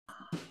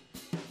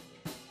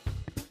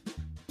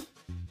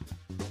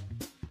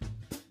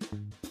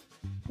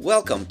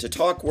Welcome to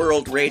Talk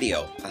World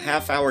Radio, a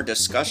half-hour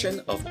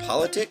discussion of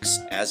politics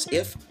as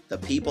if the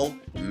people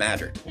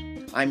mattered.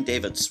 I'm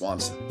David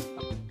Swanson.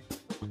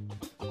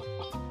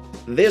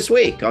 This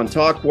week on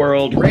Talk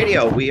World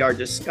Radio, we are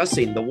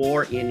discussing the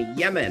war in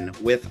Yemen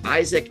with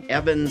Isaac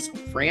Evans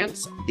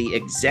France, the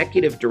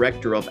executive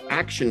director of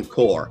Action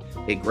Corps,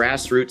 a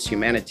grassroots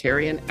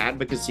humanitarian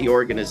advocacy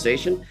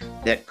organization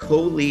that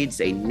co-leads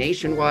a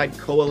nationwide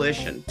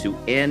coalition to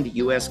end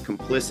U.S.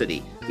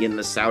 complicity in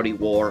the Saudi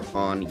war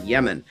on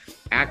Yemen.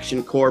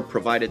 Action Corps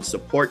provided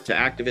support to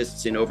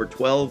activists in over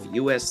 12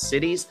 U.S.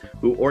 cities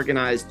who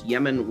organized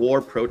Yemen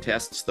war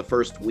protests the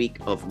first week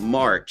of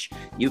March.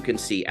 You can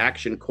see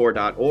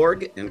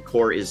actioncorps.org, and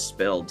Corps is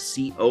spelled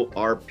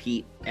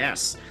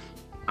C-O-R-P-S.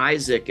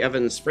 Isaac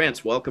Evans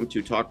France, welcome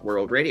to Talk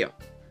World Radio.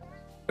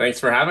 Thanks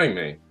for having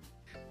me.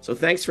 So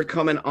thanks for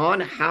coming on.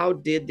 How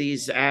did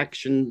these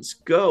actions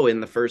go in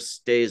the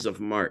first days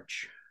of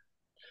March?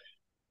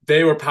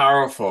 They were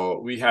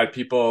powerful. We had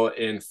people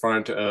in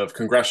front of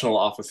congressional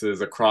offices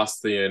across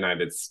the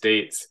United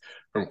States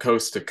from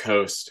coast to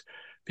coast.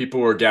 People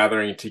were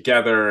gathering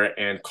together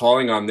and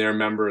calling on their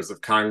members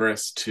of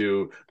Congress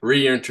to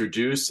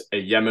reintroduce a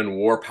Yemen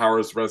War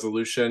Powers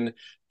Resolution,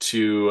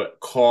 to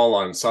call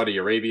on Saudi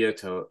Arabia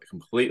to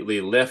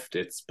completely lift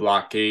its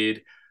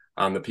blockade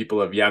on the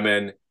people of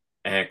Yemen,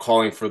 and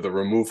calling for the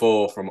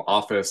removal from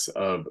office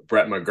of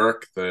Brett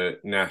McGurk, the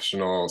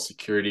National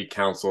Security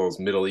Council's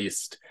Middle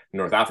East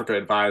North Africa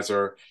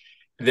advisor.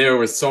 There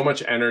was so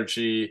much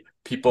energy.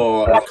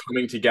 People are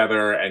coming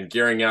together and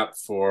gearing up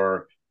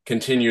for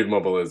continued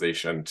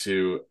mobilization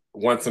to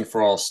once and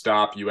for all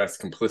stop U.S.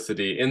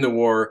 complicity in the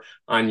war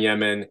on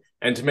Yemen,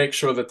 and to make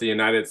sure that the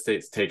United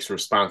States takes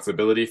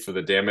responsibility for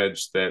the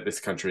damage that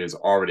this country has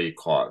already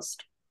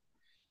caused.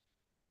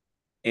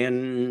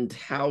 And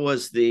how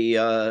was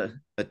the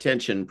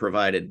attention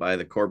provided by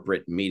the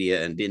corporate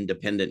media and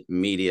independent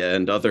media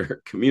and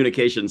other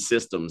communication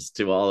systems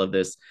to all of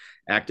this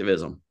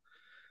activism?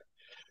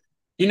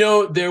 You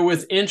know, there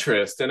was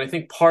interest, and I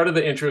think part of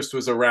the interest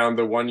was around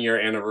the one-year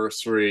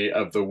anniversary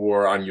of the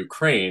war on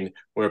Ukraine,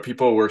 where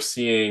people were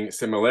seeing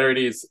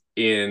similarities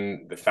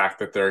in the fact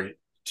that there are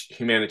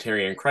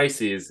humanitarian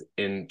crises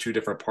in two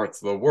different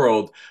parts of the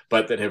world,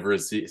 but that have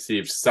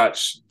received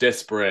such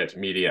disparate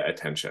media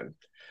attention.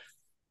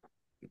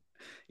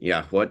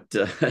 Yeah,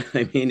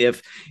 I mean,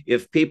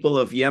 if people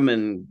of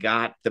Yemen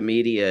got the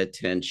media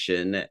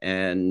attention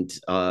and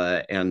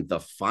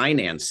the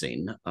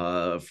financing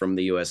from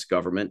the U.S.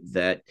 government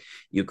that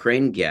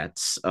Ukraine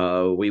gets,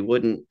 we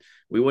wouldn't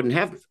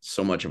have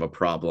so much of a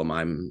problem.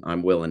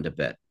 I'm willing to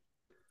bet.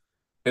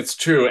 It's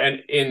true,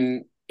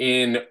 and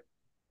in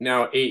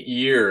now 8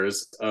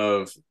 years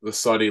of the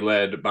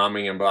Saudi-led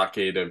bombing and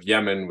blockade of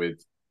Yemen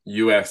with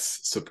U.S.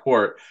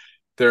 support,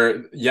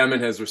 Yemen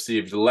has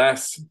received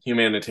less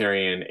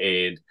humanitarian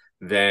aid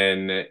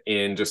than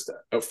in just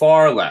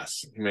far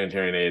less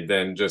humanitarian aid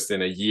than just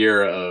in a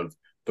year of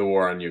the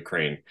war on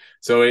Ukraine.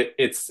 So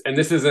and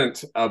this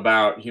isn't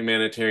about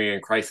humanitarian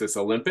crisis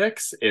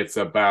Olympics. It's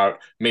about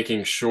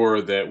making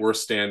sure that we're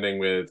standing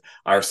with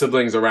our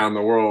siblings around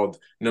the world,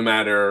 no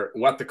matter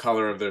what the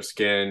color of their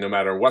skin, no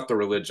matter what the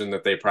religion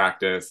that they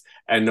practice,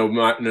 and no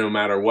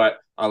matter what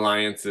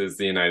alliances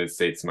the United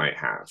States might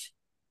have.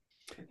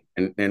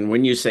 And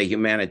when you say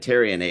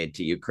humanitarian aid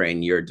to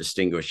Ukraine, you're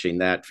distinguishing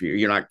that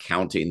you're not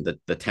counting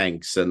the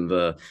tanks and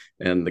the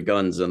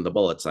guns and the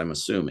bullets, I'm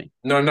assuming.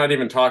 No, I'm not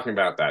even talking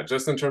about that.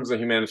 Just in terms of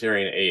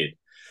humanitarian aid.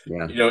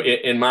 Yeah. You know,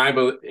 in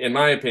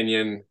my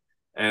opinion,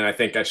 and I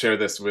think I share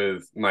this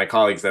with my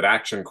colleagues at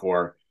Action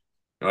Corps,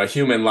 you know, a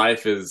human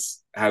life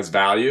has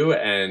value,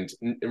 and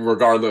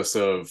regardless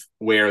of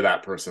where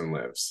that person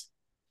lives.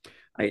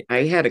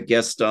 I had a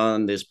guest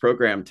on this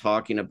program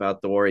talking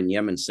about the war in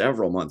Yemen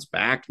several months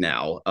back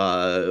now,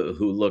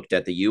 who looked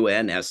at the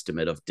UN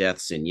estimate of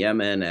deaths in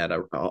Yemen at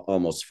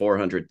almost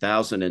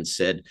 400,000 and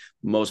said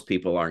most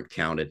people aren't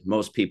counted.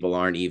 Most people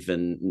aren't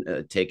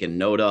even taken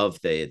note of.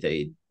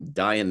 They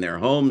die in their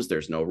homes.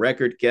 There's no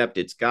record kept.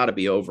 It's got to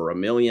be over 1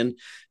 million.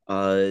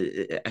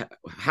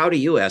 How do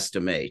you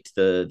estimate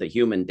the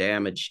human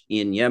damage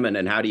in Yemen,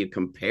 and how do you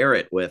compare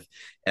it with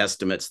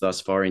estimates thus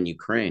far in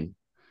Ukraine?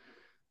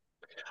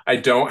 I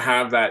don't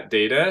have that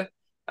data.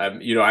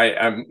 You know,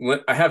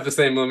 I have the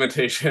same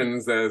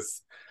limitations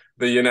as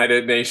the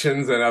United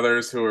Nations and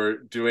others who are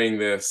doing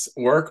this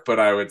work, but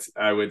I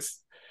would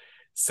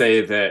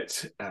say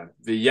that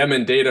the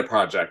Yemen Data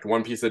Project,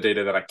 one piece of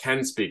data that I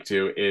can speak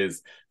to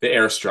is the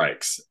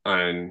airstrikes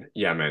on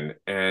Yemen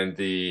and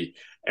the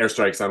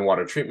airstrikes on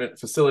water treatment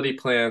facility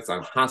plants,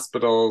 on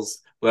hospitals,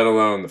 let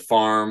alone the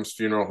farms,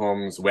 funeral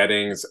homes,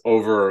 weddings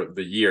over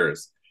the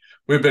years.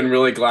 We've been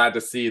really glad to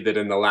see that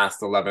in the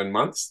last 11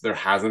 months, there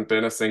hasn't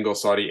been a single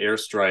Saudi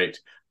airstrike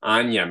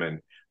on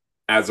Yemen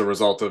as a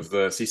result of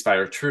the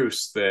ceasefire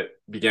truce that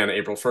began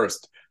April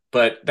 1st.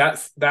 But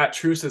that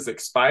truce has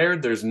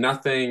expired. There's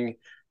nothing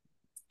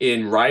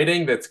in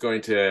writing that's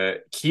going to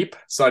keep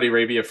Saudi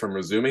Arabia from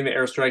resuming the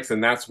airstrikes.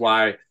 And that's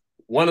why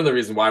one of the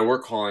reasons why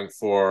we're calling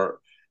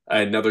for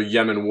another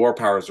Yemen War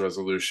Powers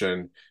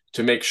Resolution,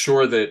 to make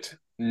sure that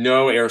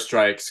no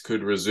airstrikes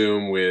could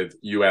resume with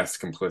U.S.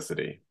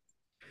 complicity.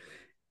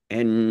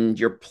 And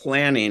you're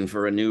planning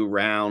for a new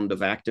round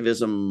of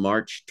activism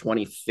March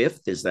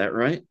 25th, is that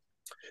right?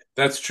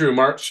 That's true.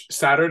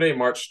 Saturday,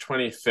 March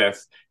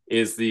 25th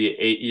is the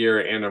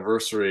 8-year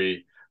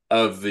anniversary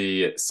of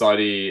the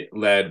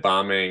Saudi-led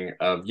bombing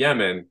of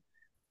Yemen.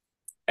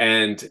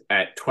 And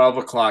at 12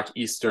 o'clock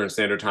Eastern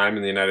Standard Time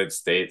in the United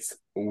States,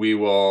 we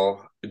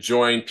will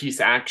join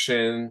Peace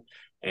Action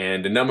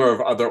and a number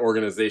of other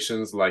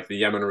organizations like the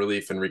Yemen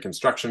Relief and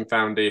Reconstruction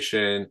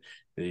Foundation,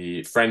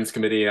 the Friends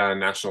Committee on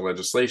National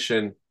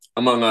Legislation,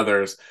 among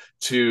others,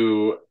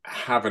 to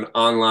have an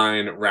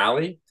online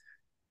rally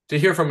to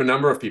hear from a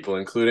number of people,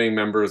 including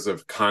members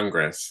of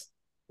Congress,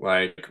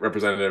 like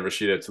Representative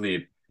Rashida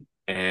Tlaib.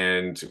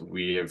 And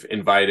we have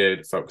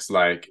invited folks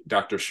like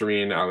Dr.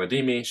 Shireen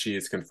Al-Adimi.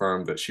 She's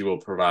confirmed that she will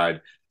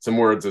provide some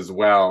words as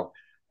well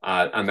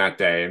on that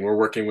day. And we're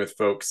working with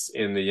folks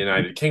in the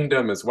United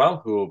Kingdom as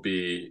well who will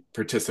be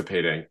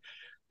participating,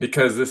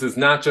 because this is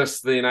not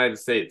just the United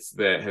States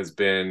that has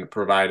been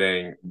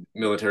providing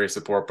military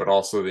support, but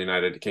also the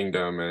United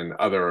Kingdom and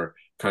other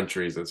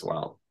countries as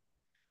well.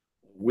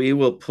 We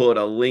will put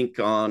a link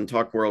on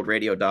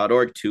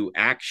talkworldradio.org to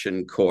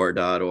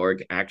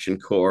actioncorps.org,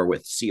 actioncorps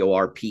with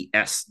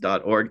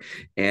corps.org.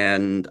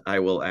 And I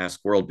will ask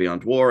World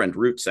Beyond War and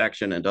Roots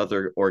Action and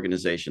other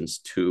organizations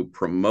to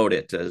promote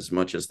it as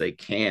much as they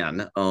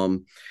can.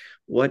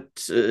 What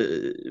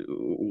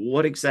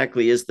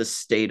exactly is the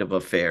state of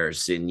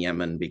affairs in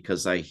Yemen?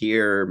 Because I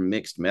hear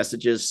mixed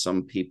messages.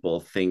 Some people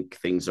think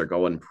things are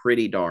going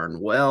pretty darn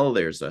well.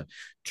 There's a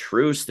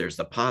truce. There's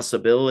the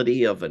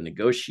possibility of a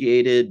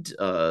negotiated,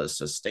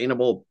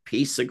 sustainable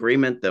peace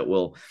agreement that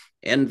will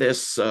end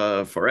this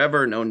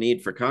forever. No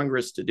need for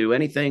Congress to do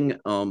anything.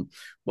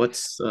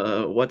 What's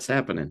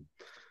happening?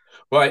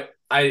 Well,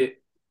 I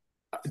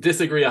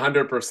disagree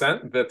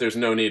 100% that there's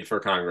no need for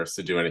Congress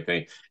to do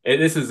anything.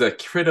 This is a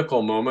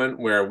critical moment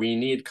where we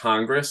need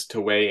Congress to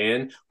weigh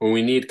in, when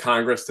we need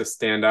Congress to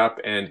stand up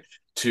and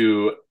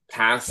to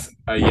pass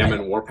a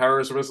Yemen War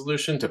Powers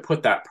Resolution to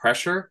put that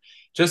pressure.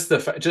 Just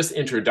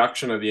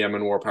introduction of the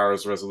Yemen War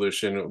Powers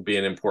Resolution would be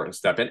an important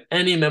step, and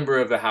any member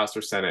of the House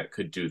or Senate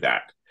could do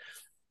that.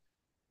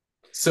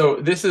 So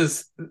this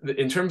is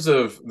in terms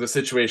of the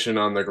situation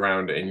on the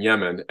ground in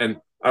Yemen. And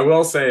I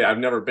will say I've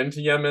never been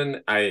to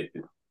Yemen. I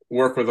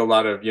work with a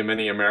lot of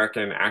Yemeni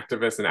American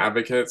activists and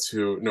advocates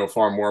who know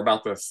far more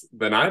about this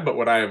than I, but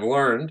what I have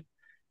learned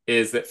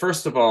is that,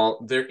 first of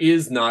all, there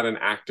is not an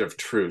active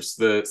truce.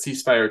 The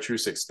ceasefire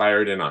truce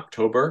expired in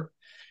October.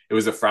 It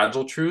was a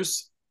fragile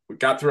truce. We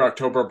got through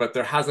October, but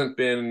there hasn't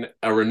been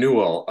a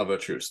renewal of a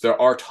truce.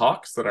 There are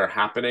talks that are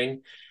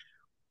happening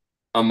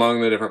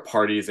among the different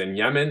parties in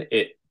Yemen.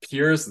 It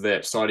appears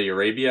that Saudi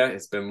Arabia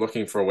has been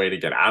looking for a way to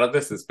get out of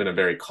this. It's been a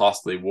very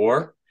costly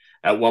war.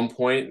 At one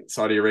point,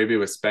 Saudi Arabia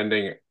was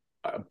spending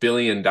 $1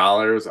 billion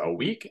a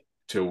week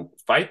to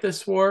fight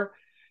this war.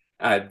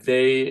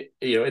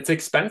 It's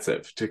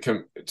expensive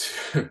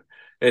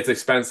it's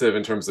expensive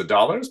in terms of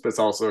dollars, but it's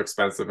also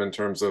expensive in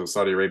terms of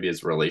Saudi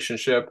Arabia's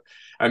relationship.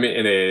 I mean,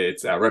 and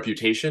its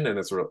reputation,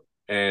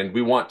 and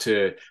we want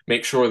to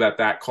make sure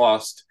that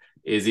cost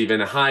is even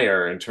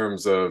higher in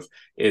terms of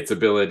its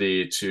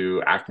ability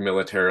to act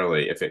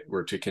militarily if it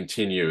were to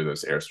continue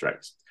those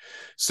airstrikes.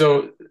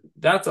 So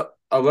that's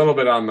a little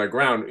bit on the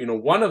ground.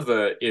 One of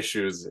the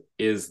issues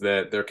is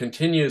that there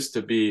continues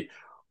to be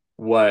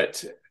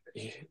what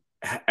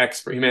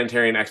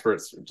humanitarian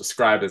experts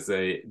describe as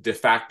a de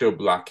facto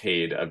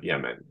blockade of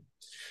Yemen.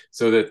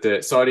 So that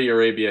the Saudi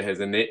Arabia has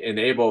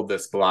enabled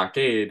this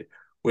blockade,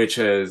 which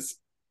has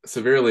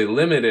severely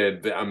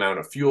limited the amount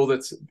of fuel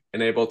that's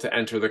enabled to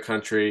enter the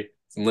country,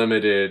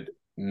 limited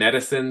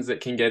medicines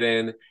that can get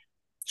in.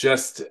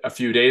 Just a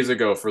few days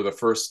ago, for the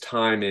first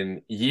time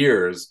in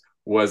years,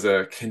 was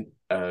a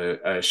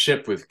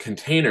ship with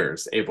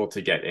containers able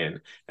to get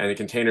in, and the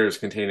containers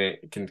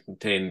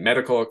contain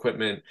medical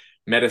equipment,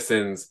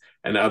 medicines,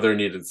 and other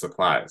needed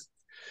supplies.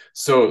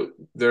 So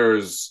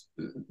there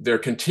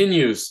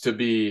continues to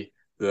be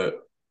the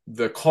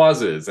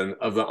causes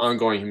of the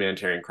ongoing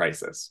humanitarian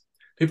crisis.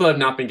 People have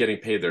not been getting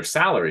paid their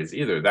salaries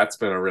either. That's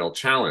been a real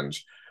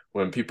challenge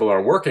when people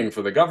are working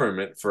for the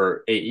government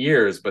for 8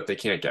 years, but they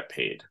can't get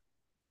paid.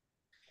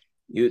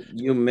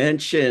 You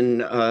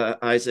mentioned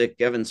Isaac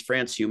Evans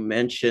France. You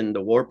mentioned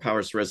the War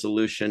Powers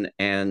Resolution,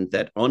 and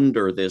that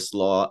under this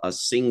law, a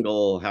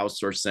single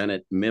House or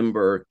Senate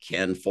member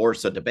can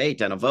force a debate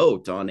and a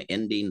vote on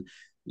ending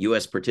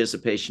U.S.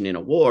 participation in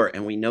a war.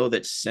 And we know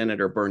that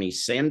Senator Bernie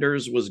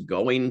Sanders was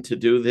going to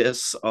do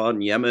this on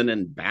Yemen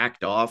and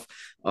backed off.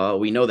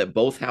 We know that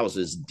both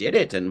houses did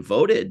it and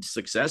voted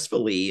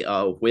successfully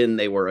when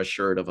they were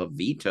assured of a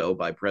veto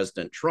by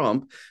President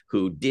Trump,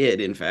 who did,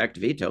 in fact,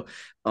 veto.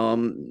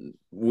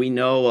 We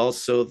know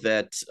also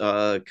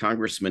that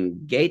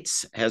Congressman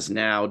Gates has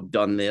now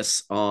done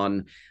this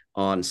on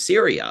on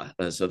Syria.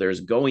 So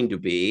there's going to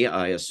be,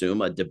 I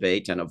assume, a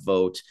debate and a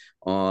vote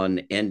on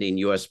ending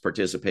U.S.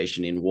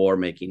 participation in war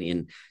making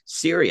in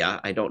Syria.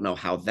 I don't know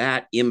how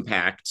that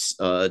impacts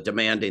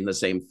demanding the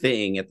same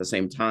thing at the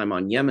same time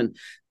on Yemen.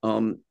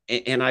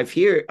 And I've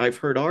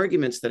heard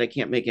arguments that I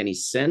can't make any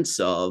sense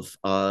of,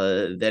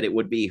 that it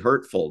would be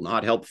hurtful,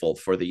 not helpful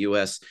for the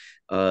U.S.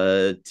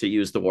 To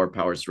use the War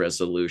Powers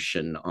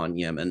Resolution on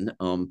Yemen.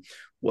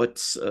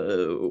 What's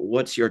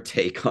your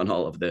take on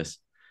all of this?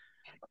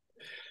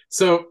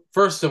 So,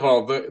 first of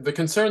all, the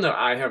concern that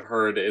I have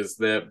heard is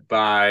that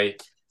by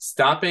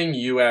stopping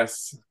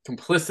U.S.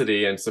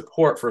 complicity and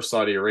support for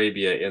Saudi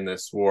Arabia in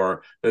this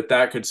war,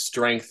 that could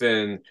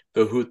strengthen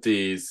the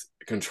Houthis'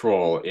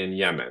 control in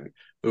Yemen.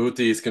 The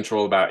Houthis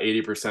control about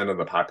 80% of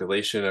the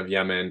population of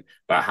Yemen,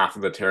 about half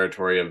of the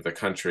territory of the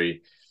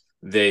country.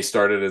 They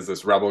started as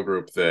this rebel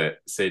group that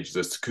staged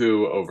this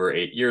coup over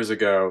 8 years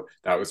ago.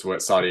 That was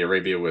what Saudi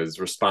Arabia was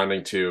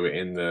responding to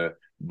in the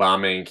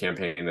bombing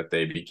campaign that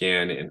they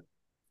began in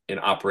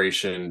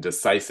Operation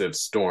Decisive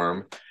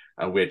Storm,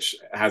 which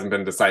hasn't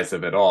been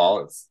decisive at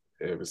all.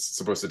 It was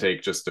supposed to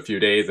take just a few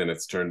days, and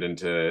it's turned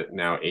into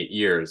now 8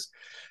 years.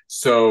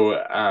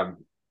 So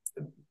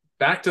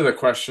back to the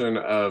question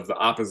of the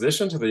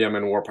opposition to the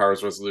Yemen War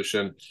Powers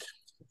Resolution,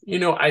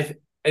 I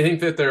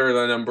think that there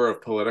are a number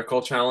of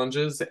political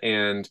challenges,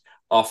 and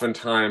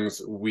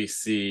oftentimes we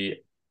see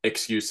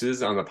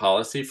excuses on the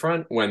policy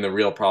front when the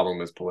real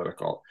problem is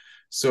political.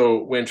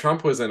 So when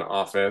Trump was in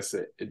office,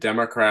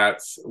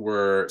 Democrats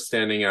were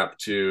standing up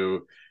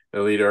to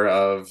the leader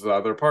of the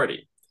other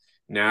party.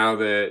 Now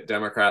that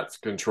Democrats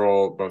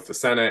control both the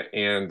Senate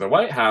and the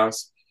White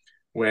House,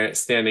 when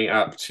standing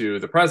up to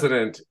the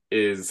president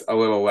is a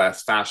little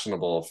less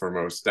fashionable for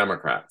most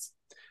Democrats.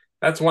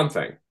 That's one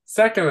thing.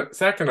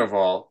 Second of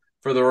all,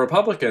 for the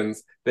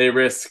Republicans, they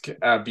risk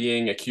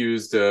being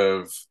accused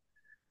of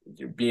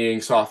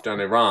being soft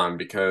on Iran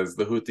because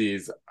the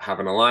Houthis have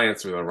an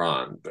alliance with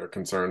Iran. There are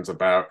concerns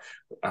about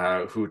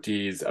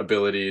Houthis'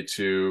 ability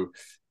to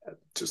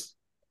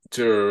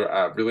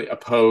really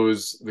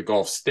oppose the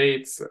Gulf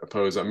states,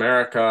 oppose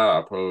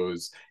America,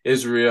 oppose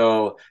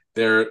Israel.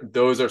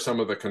 Those are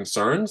some of the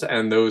concerns,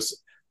 and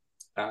those.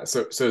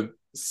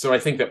 So I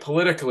think that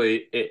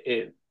politically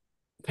it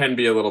can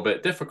be a little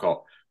bit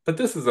difficult. But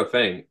this is the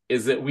thing: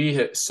 is that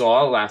we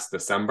saw last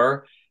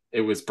December. It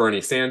was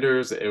Bernie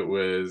Sanders. It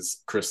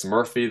was Chris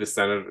Murphy, the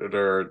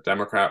senator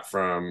Democrat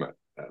from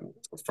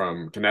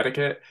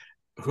Connecticut,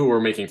 who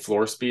were making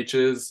floor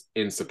speeches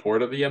in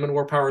support of the Yemen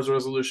War Powers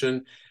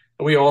Resolution.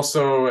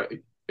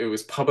 It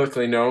was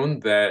publicly known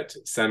that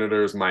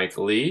Senators Mike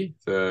Lee,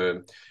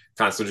 the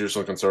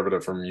constitutional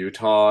conservative from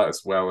Utah,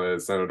 as well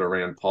as Senator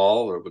Rand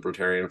Paul, the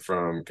libertarian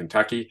from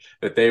Kentucky,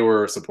 that they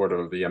were supportive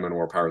of the Yemen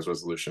War Powers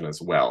Resolution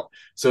as well.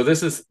 So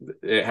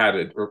it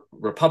had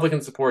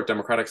Republican support,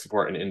 Democratic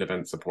support, and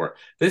independent support.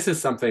 This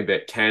is something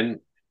that can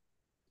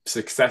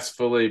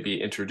successfully be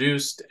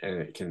introduced,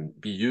 and it can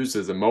be used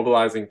as a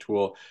mobilizing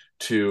tool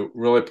to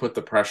really put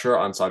the pressure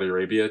on Saudi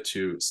Arabia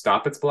to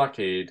stop its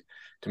blockade,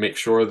 to make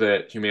sure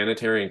that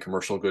humanitarian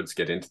commercial goods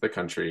get into the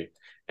country,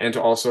 and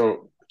to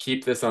also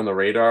keep this on the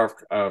radar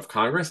of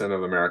Congress and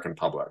of the American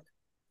public.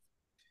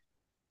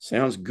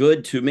 Sounds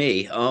good to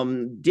me.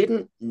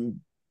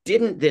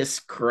 Didn't this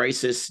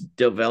crisis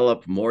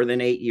develop more than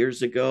 8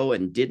 years ago?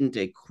 And didn't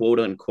a quote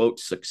unquote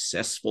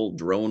successful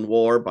drone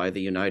war by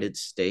the United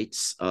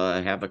States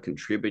have a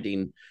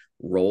contributing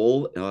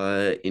role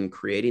in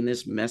creating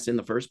this mess in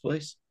the first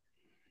place?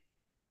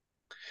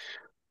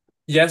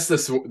 Yes,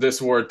 this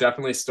war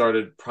definitely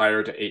started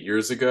prior to 8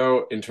 years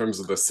ago in terms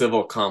of the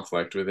civil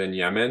conflict within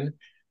Yemen.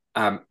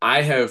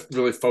 I have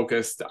really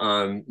focused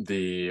on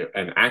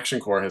and Action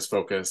Corps has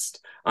focused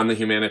on the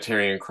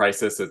humanitarian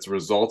crisis that's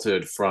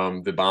resulted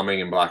from the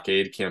bombing and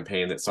blockade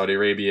campaign that Saudi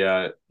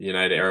Arabia, the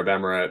United Arab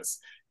Emirates,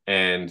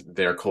 and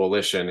their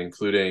coalition,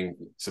 including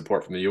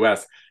support from the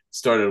US,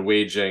 started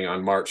waging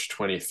on March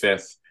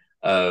 25th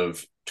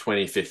of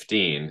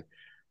 2015.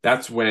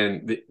 That's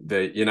when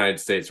the United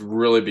States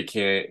really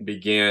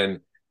began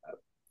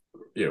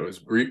it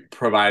was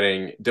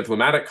providing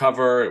diplomatic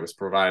cover. It was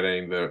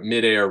providing the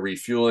mid-air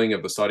refueling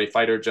of the Saudi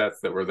fighter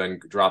jets that were then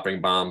dropping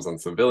bombs on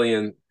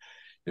civilians.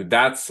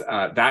 That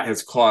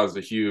has caused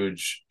a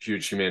huge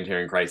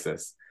humanitarian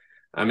crisis.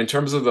 In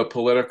terms of the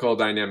political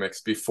dynamics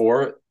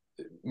before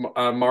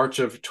March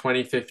of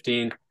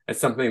 2015, it's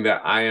something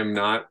that I am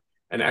not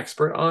an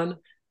expert on,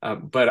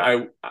 but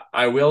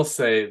I will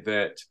say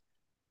that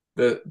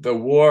there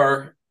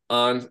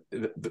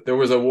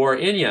was a war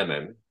in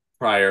Yemen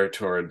prior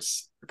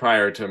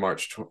to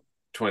March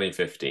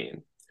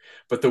 2015.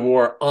 But the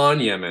war on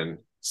Yemen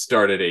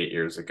started 8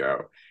 years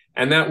ago.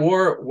 And that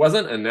war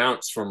wasn't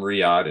announced from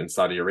Riyadh in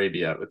Saudi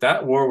Arabia, but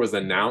that war was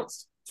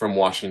announced from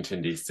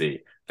Washington, D.C.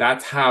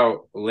 That's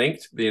how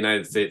linked the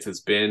United States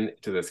has been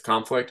to this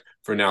conflict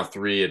for now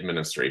 3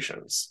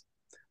 administrations.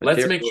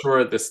 Let's make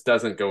sure this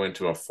doesn't go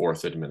into a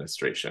 4th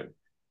administration.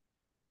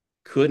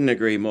 Couldn't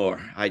agree more.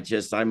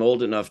 I'm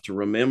old enough to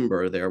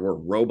remember there were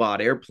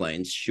robot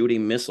airplanes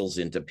shooting missiles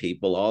into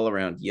people all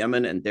around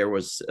Yemen. And there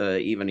was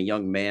even a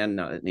young man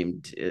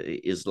named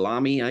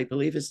Islami, I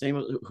believe his name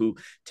was, who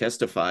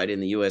testified in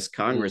the US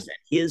Congress. And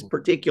his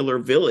particular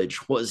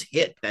village was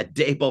hit that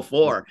day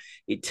before.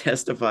 He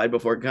testified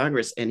before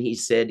Congress and he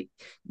said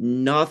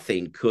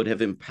nothing could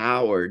have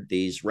empowered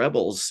these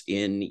rebels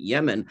in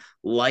Yemen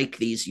like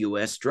these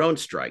US drone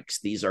strikes.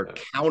 These are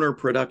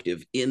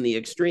counterproductive in the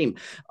extreme.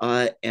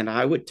 And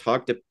I would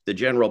talk to the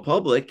general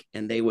public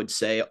and they would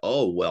say,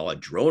 oh, well, a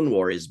drone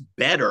war is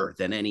better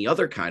than any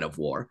other kind of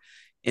war.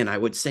 And I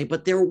would say,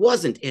 but there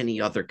wasn't any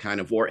other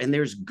kind of war, and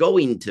there's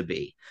going to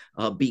be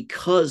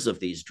because of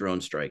these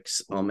drone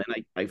strikes. And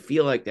I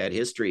feel like that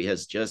history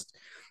has just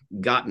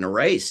gotten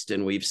erased.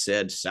 And we've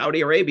said Saudi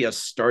Arabia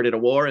started a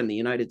war, and the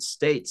United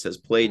States has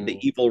played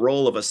the evil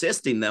role of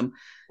assisting them.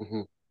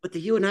 But the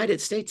United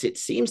States, it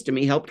seems to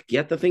me, helped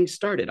get the thing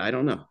started. I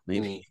don't know.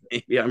 Maybe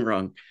I'm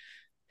wrong.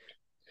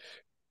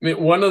 I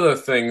mean, one of the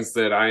things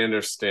that I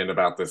understand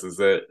about this is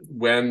that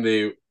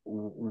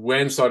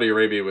when Saudi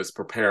Arabia was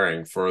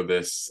preparing for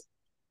these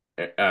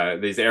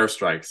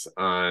airstrikes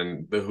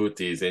on the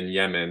Houthis in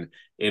Yemen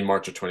in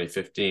March of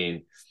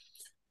 2015,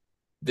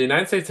 the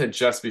United States had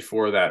just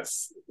before that,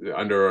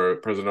 under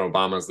President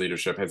Obama's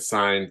leadership, had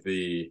signed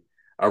the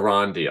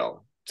Iran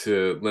deal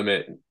to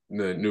limit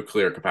the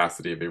nuclear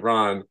capacity of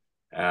Iran,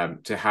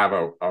 to have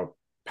a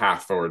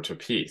path forward to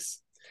peace.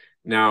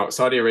 Now,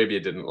 Saudi Arabia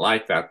didn't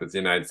like that the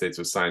United States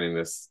was signing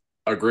this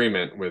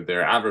agreement with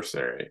their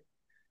adversary.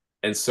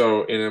 And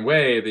so, in a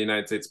way, the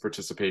United States'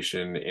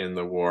 participation in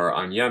the war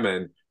on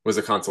Yemen was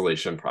a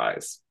consolation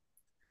prize.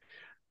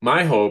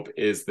 My hope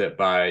is that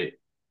by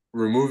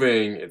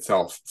removing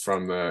itself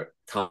from the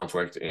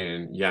conflict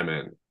in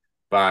Yemen,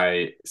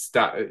 by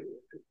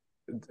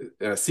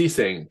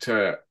ceasing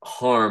to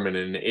harm and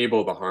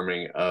enable the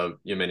harming of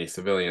Yemeni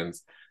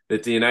civilians,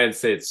 that the United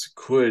States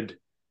could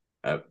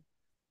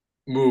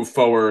move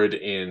forward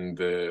in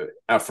the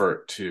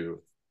effort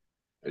to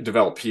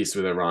develop peace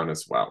with Iran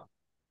as well.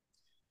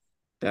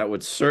 That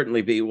would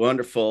certainly be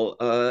wonderful.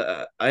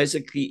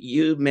 Isaac,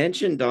 you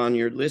mentioned on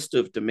your list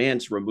of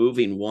demands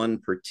removing one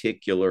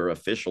particular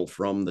official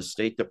from the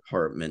State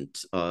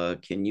Department.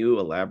 Can you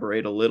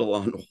elaborate a little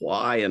on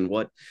why and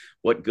what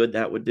good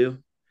that would do?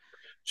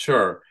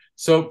 Sure.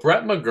 So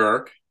Brett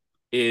McGurk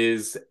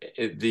is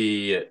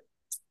the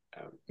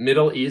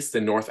Middle East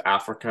and North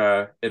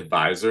Africa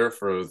advisor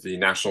for the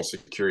National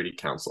Security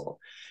Council.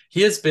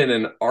 He has been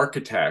an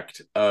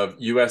architect of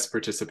U.S.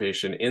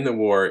 participation in the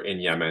war in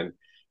Yemen.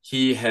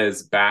 He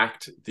has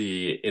backed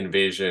the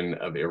invasion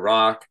of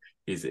Iraq.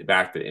 He's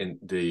backed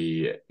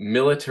the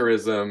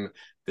militarism,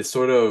 the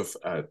sort of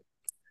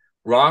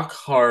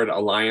rock-hard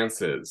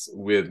alliances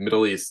with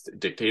Middle East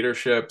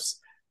dictatorships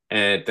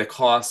at the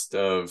cost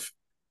of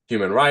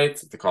human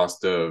rights, at the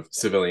cost of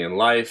civilian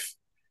life,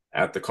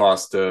 at the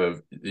cost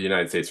of the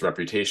United States'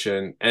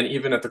 reputation, and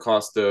even at the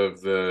cost of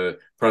the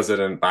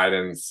President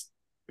Biden's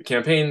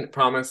campaign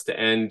promise to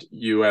end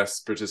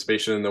U.S.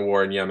 participation in the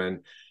war in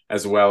Yemen,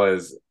 as well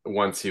as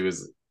once he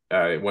was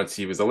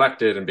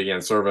elected and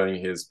began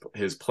serving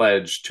his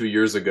pledge 2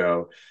 years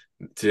ago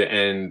to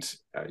end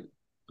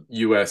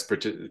U.S.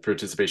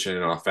 participation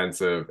in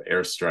offensive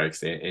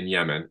airstrikes in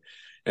Yemen,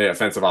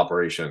 offensive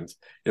operations.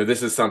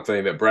 This is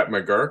something that Brett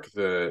McGurk,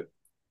 the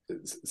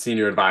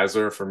senior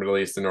advisor for Middle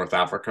East and North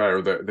Africa,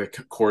 or the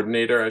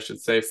coordinator, I should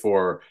say,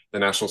 for the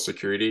National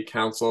Security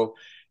Council,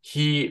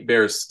 he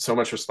bears so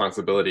much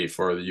responsibility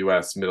for the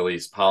U.S. Middle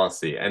East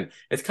policy. And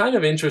it's kind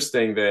of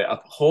interesting that a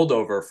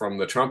holdover from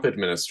the Trump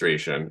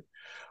administration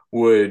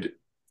would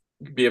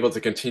be able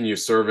to continue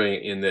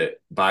serving in the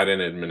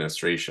Biden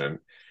administration.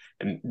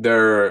 And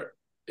there are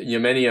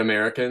Yemeni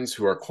Americans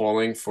who are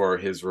calling for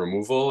his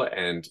removal,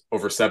 and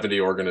over 70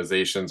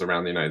 organizations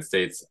around the United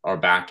States are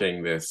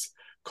backing this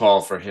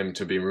call for him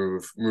to be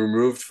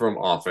removed from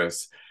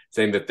office,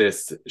 saying that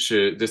this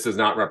does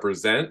not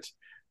represent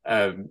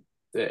a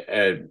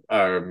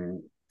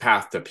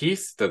path to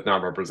peace, does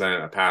not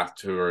represent a path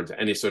towards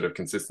any sort of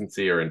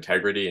consistency or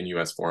integrity in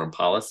U.S. foreign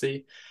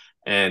policy,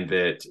 and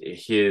that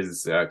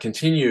his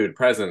continued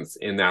presence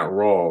in that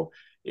role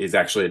is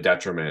actually a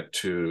detriment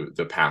to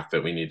the path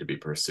that we need to be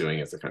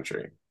pursuing as a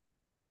country.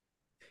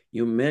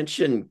 You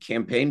mentioned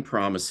campaign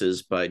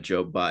promises by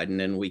Joe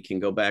Biden, and we can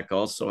go back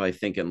also, I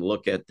think, and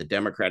look at the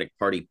Democratic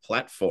Party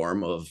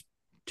platform of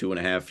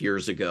 2.5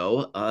 years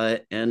ago.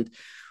 And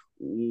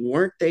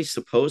weren't they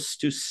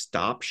supposed to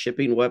stop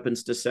shipping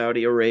weapons to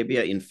Saudi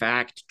Arabia? In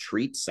fact,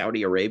 treat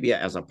Saudi Arabia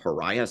as a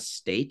pariah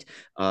state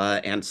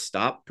and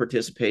stop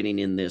participating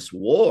in this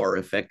war,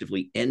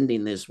 effectively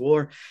ending this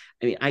war?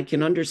 I mean, I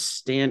can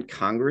understand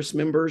Congress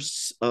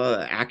members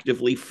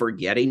actively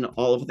forgetting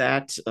all of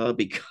that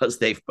because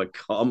they've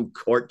become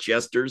court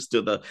jesters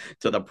to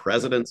the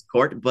president's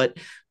court. But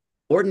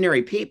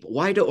ordinary people,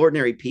 why do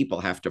ordinary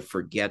people have to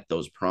forget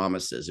those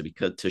promises?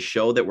 Because to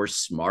show that we're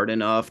smart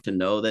enough to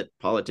know that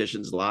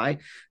politicians lie? I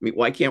mean,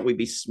 why can't we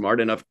be smart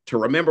enough to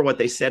remember what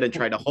they said and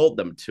try to hold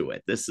them to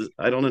it?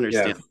 I don't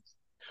understand. Yeah.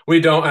 We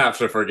don't have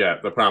to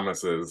forget the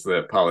promises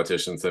that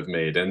politicians have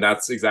made. And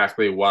that's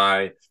exactly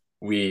why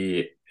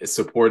we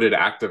supported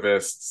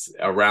activists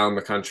around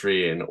the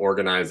country in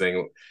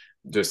organizing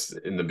just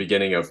in the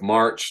beginning of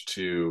March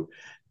to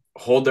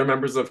hold their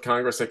members of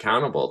Congress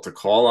accountable, to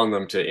call on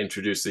them to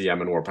introduce the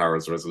Yemen War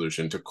Powers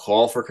Resolution, to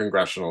call for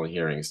congressional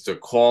hearings, to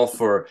call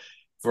for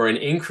an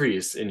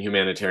increase in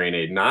humanitarian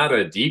aid, not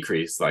a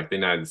decrease like the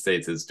United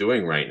States is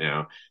doing right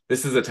now.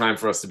 This is a time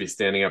for us to be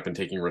standing up and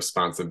taking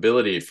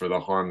responsibility for the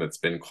harm that's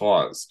been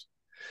caused,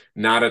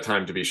 not a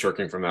time to be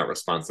shirking from that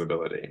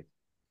responsibility.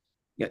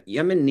 Yeah,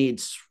 Yemen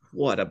needs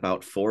what,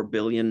 about $4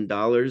 billion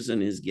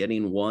and is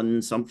getting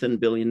one something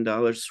 $billion,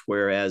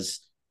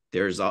 whereas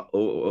there's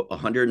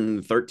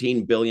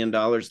 $113 billion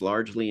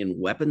largely in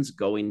weapons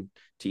going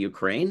to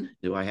Ukraine.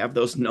 Do I have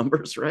those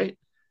numbers right?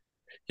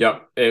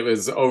 Yep, it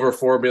was over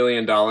 $4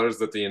 billion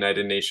that the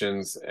United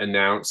Nations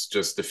announced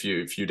just a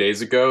few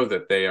days ago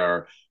that they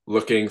are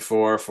looking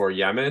for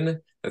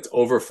Yemen. That's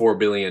over $4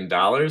 billion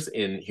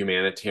in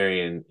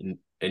humanitarian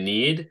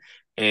need,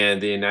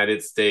 and the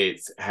United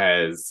States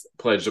has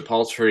pledged a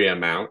paltry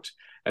amount,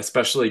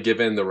 especially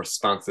given the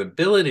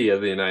responsibility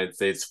of the United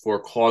States for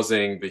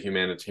causing the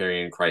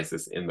humanitarian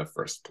crisis in the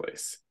first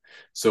place.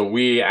 So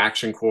we,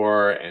 Action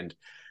Corps, and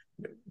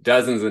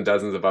dozens and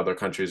dozens of other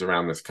countries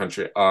around this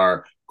country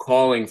are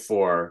calling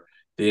for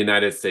the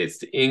United States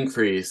to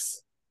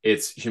increase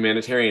its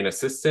humanitarian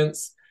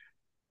assistance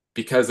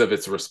because of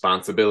its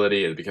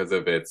responsibility and because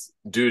of its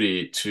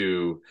duty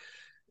to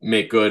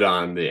make good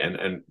on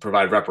and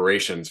provide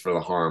reparations for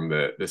the harm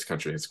that this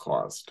country has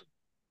caused.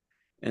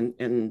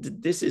 And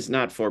this is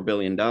not $4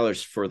 billion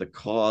for the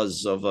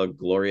cause of a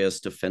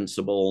glorious,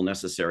 defensible,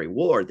 necessary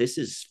war. This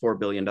is $4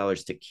 billion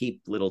to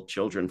keep little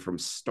children from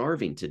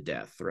starving to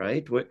death,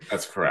 right?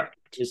 That's correct.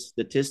 Just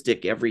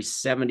statistic: every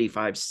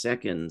 75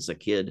 seconds, a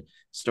kid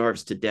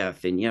starves to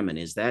death in Yemen.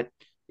 Is that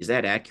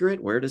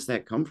accurate? Where does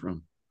that come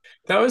from?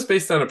 That was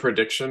based on a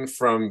prediction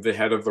from the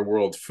head of the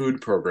World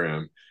Food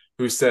Program,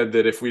 who said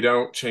that if we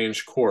don't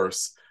change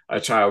course, a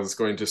child is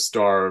going to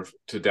starve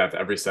to death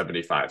every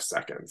 75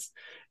 seconds.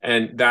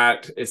 And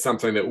that is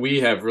something that we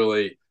have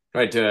really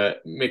tried to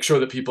make sure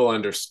that people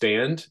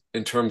understand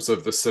in terms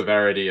of the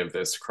severity of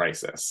this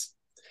crisis.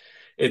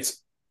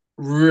 It's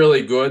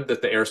really good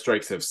that the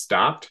airstrikes have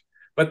stopped,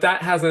 but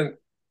that hasn't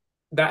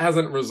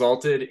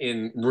resulted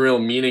in real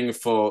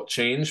meaningful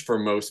change for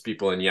most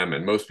people in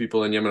Yemen. Most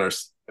people in Yemen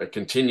are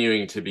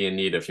continuing to be in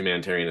need of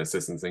humanitarian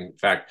assistance. In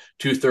fact,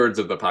 2/3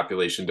 of the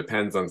population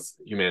depends on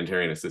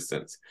humanitarian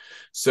assistance.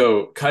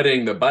 So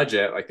cutting the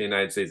budget, like the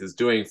United States is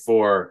doing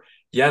for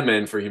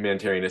Yemen for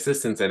humanitarian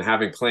assistance, and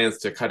having plans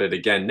to cut it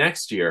again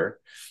next year,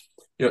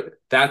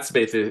 that's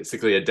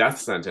basically a death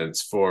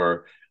sentence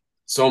for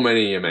so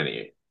many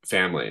Yemeni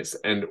families.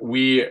 And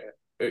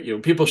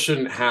people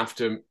shouldn't have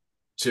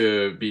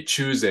to be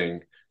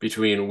choosing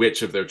between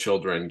which of their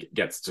children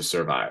gets to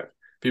survive.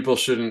 People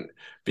shouldn't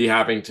be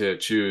having to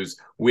choose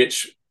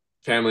which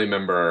family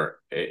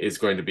member is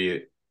going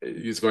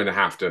to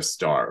have to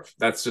starve.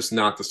 That's just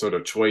not the sort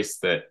of choice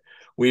that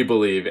we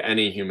believe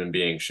any human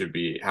being should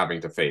be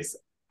having to face,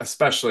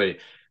 especially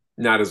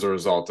not as a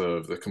result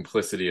of the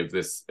complicity of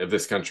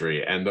this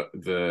country and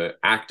the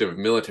active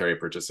military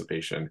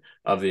participation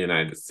of the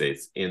United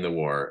States in the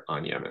war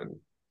on Yemen.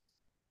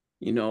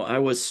 I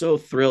was so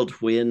thrilled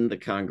when the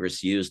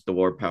Congress used the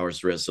War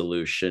Powers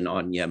Resolution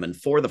on Yemen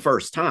for the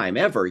first time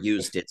ever,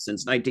 used it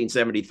since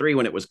 1973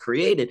 when it was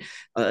created,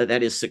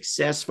 that is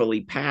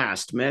successfully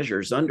passed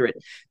measures under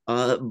it.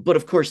 But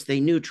of course,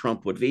 they knew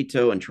Trump would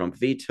veto, and Trump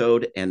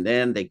vetoed, and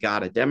then they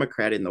got a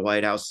Democrat in the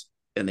White House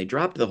and they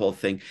dropped the whole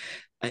thing.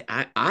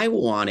 I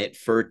want it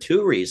for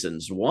two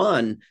reasons.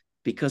 One,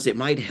 because it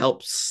might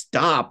help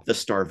stop the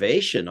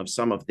starvation of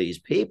some of these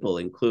people,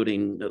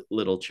 including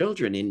little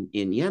children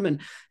in Yemen.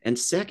 And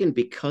second,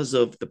 because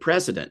of the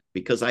president,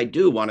 because I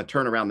do want to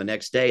turn around the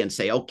next day and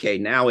say, okay,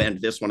 now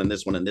end this one and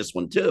this one and this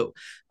one too.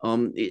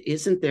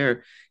 Isn't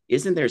there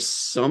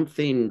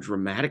something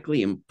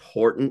dramatically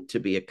important to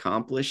be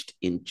accomplished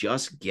in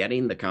just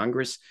getting the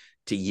Congress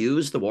to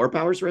use the War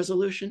Powers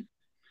Resolution?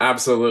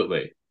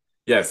 Absolutely.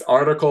 Yes,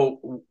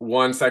 Article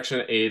 1,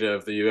 Section 8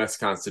 of the U.S.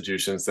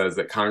 Constitution says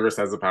that Congress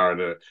has the power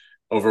to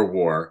over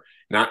war.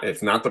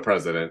 It's not the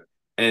president.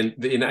 And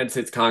the United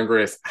States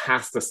Congress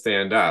has to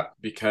stand up,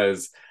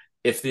 because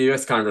if the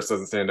U.S. Congress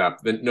doesn't stand up,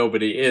 then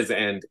nobody is.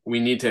 And we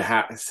need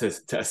to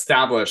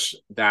establish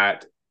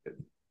that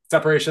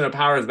separation of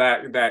powers,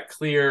 that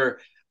clear,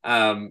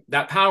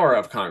 that power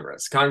of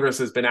Congress. Congress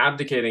has been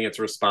abdicating its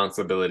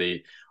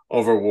responsibility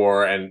over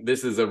war, and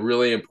this is a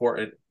really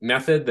important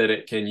method that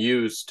it can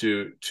use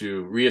to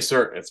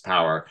reassert its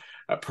power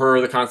per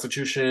the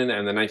Constitution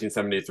and the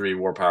 1973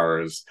 War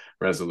Powers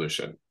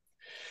Resolution.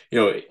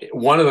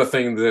 One of the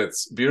things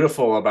that's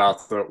beautiful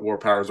about the War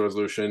Powers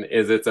Resolution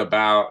is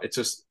it's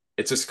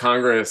just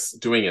Congress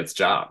doing its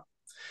job.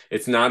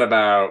 It's not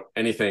about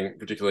anything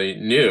particularly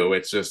new.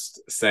 It's just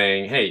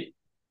saying, hey,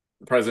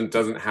 the president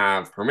doesn't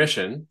have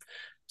permission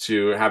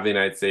to have the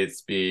United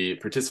States be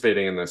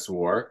participating in this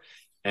war.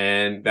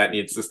 And that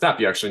needs to stop.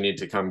 You actually need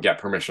to come get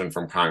permission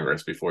from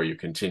Congress before you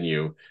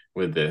continue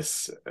with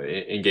this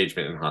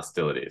engagement in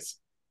hostilities.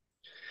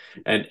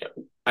 And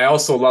I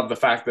also love the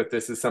fact that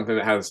this is something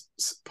that has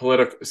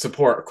political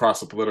support across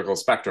the political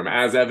spectrum,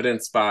 as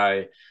evidenced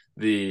by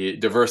the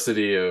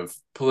diversity of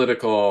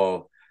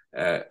political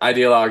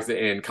ideologues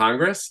in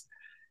Congress.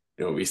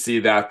 We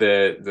see that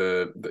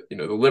the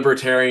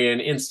Libertarian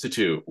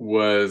Institute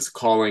was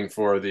calling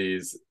for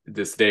this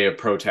day of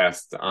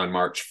protest on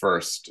March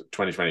 1st,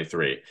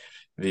 2023.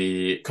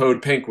 The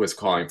Code Pink was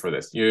calling for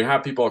this. You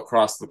have people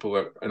across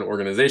and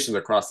organizations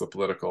across the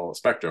political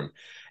spectrum.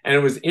 And it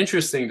was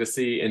interesting to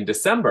see in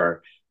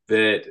December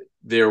that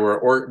there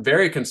were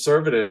very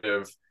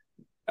conservative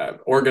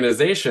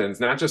organizations,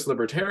 not just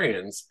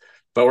libertarians,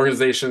 but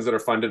organizations that are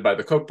funded by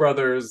the Koch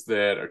brothers,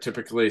 that are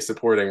typically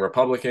supporting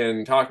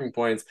Republican talking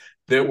points,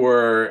 that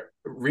were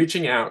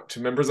reaching out to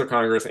members of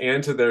Congress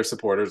and to their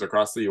supporters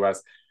across the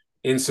US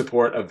in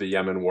support of the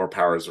Yemen War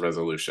Powers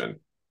Resolution.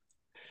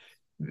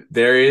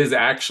 There is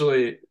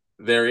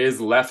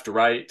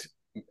left-right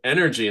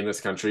energy in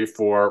this country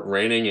for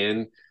reining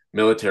in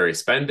military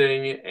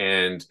spending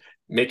and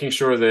making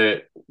sure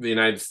that the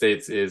United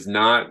States is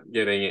not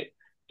getting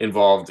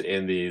involved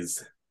in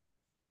these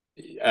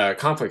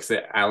conflicts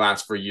that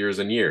last for years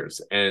and years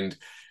and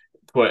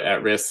put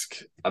at risk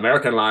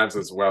American lives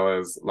as well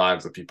as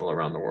lives of people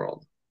around the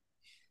world.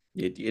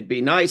 It'd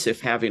be nice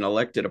if, having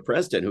elected a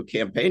president who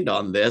campaigned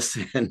on this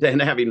and then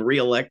having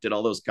reelected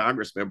all those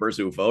Congress members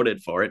who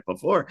voted for it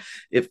before,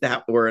 if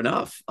that were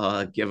enough,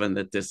 given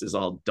that this is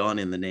all done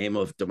in the name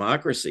of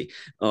democracy.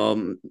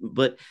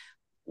 But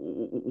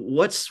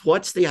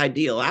what's the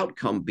ideal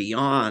outcome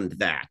beyond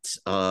that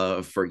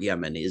for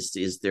Yemen?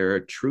 Is there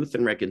a truth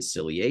and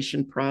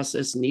reconciliation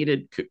process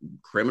needed?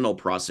 Criminal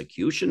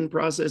prosecution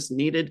process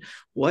needed?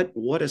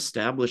 What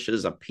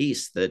establishes a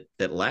peace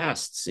that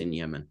lasts in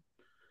Yemen?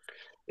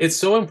 It's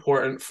so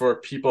important for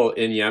people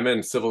in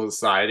Yemen, civil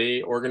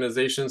society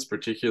organizations,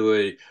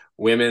 particularly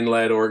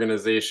women-led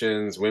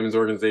organizations, women's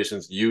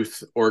organizations,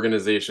 youth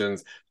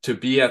organizations, to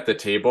be at the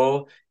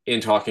table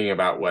in talking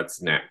about what's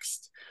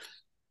next.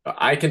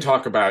 I can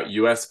talk about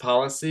U.S.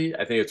 policy.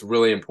 I think it's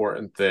really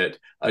important that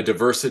a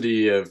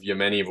diversity of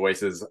Yemeni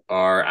voices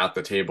are at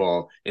the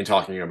table in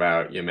talking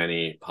about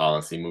Yemeni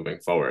policy moving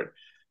forward.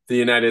 The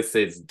United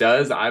States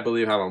does, I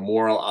believe, have a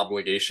moral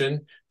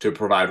obligation to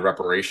provide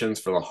reparations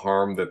for the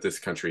harm that this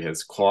country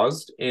has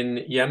caused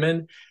in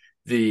Yemen.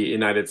 The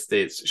United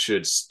States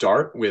should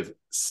start with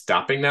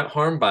stopping that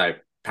harm by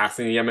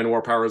passing the Yemen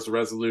War Powers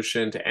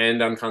Resolution to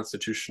end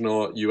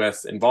unconstitutional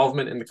U.S.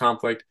 involvement in the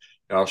conflict.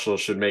 It also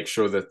should make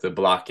sure that the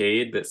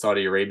blockade that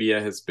Saudi Arabia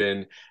has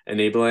been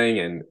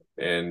enabling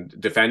and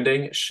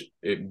defending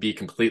be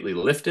completely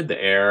lifted,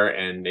 the air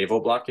and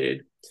naval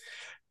blockade.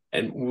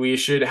 And we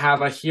should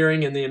have a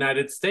hearing in the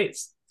United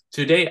States.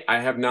 To date, I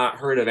have not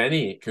heard of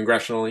any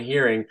congressional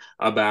hearing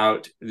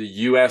about the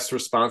U.S.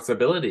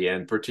 responsibility,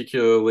 and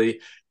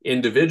particularly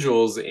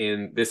individuals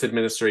in this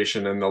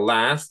administration and the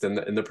last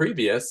and the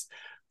previous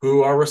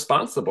who are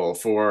responsible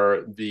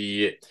for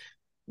the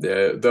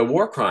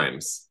war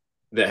crimes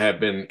that have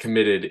been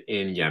committed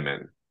in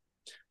Yemen.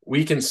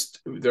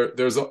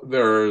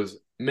 There's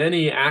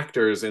many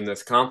actors in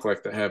this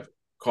conflict that have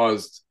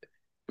caused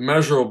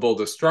immeasurable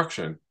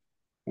destruction.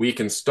 We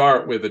can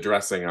start with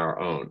addressing our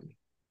own.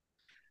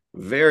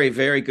 Very,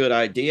 very good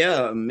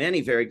idea. Many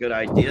very good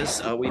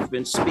ideas. We've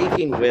been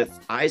speaking with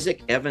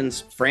Isaac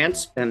Evans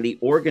France, and the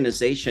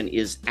organization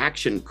is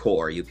Action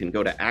Corps. You can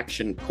go to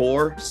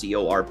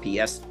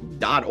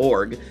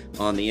actioncorps.org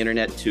on the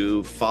internet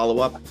to follow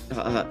up.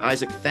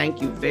 Isaac,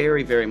 thank you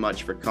very, very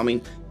much for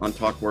coming on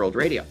Talk World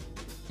Radio.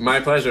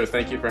 My pleasure.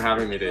 Thank you for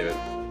having me, David.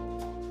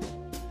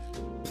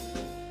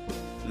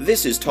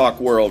 This is Talk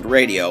World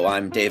Radio.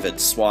 I'm David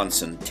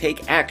Swanson.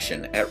 Take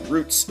action at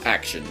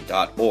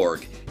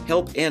rootsaction.org.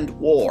 Help end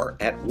war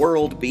at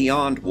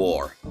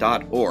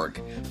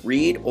worldbeyondwar.org.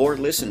 Read or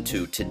listen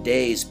to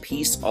today's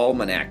Peace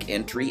Almanac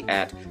entry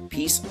at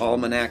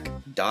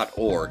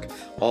peacealmanac.org.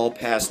 All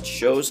past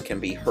shows can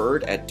be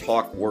heard at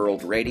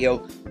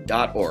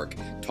talkworldradio.org.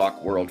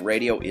 Talk World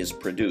Radio is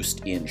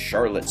produced in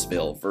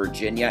Charlottesville,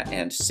 Virginia,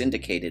 and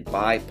syndicated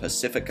by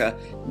Pacifica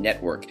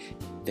Network.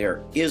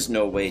 There is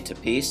no way to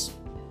peace.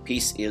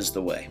 Peace is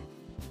the way.